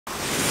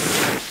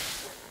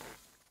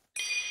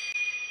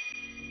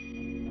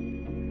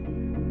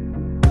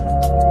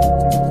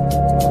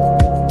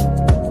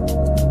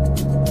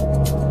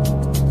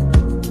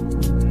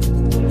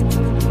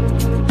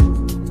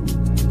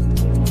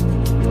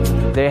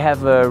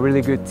have a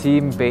really good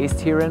team based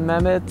here in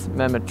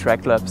Mammoth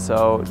Track Club,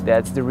 so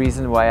that's the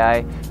reason why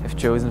I have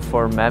chosen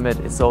for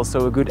Mammoth. It's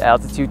also a good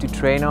altitude to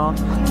train on.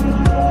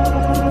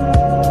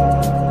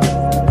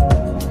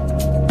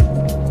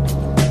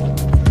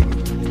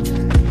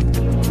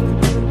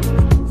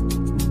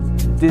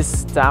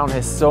 This town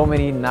has so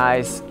many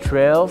nice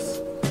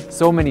trails,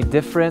 so many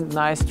different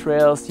nice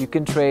trails. You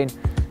can train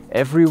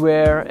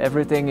everywhere.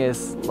 Everything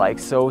is like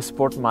so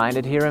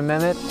sport-minded here in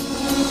Mammoth.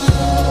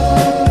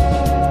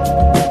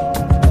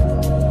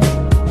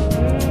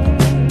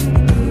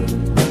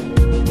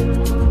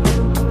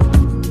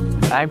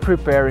 I'm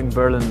preparing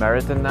Berlin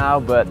Marathon now,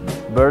 but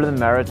Berlin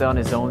Marathon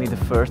is only the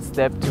first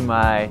step to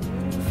my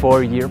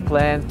 4-year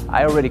plan.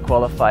 I already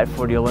qualified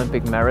for the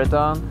Olympic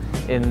Marathon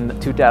in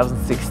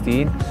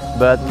 2016,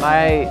 but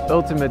my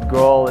ultimate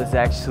goal is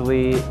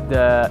actually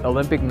the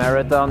Olympic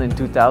Marathon in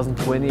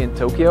 2020 in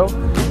Tokyo.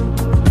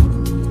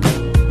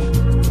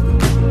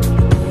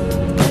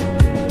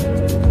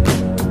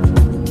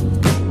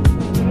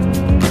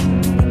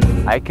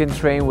 I can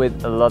train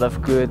with a lot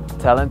of good,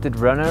 talented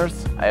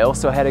runners. I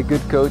also had a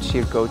good coach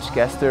here, Coach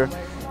Kester,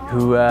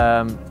 who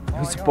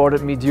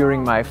supported me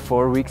during my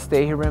 4-week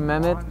stay here in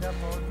Mammoth.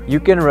 You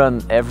can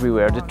run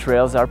everywhere. The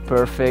trails are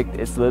perfect.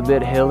 It's a little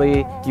bit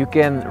hilly. You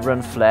can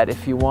run flat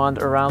if you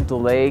want around the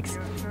lakes.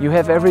 You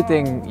have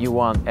everything you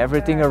want.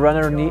 Everything a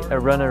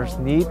runners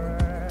need,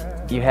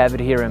 you have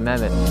it here in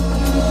Mammoth.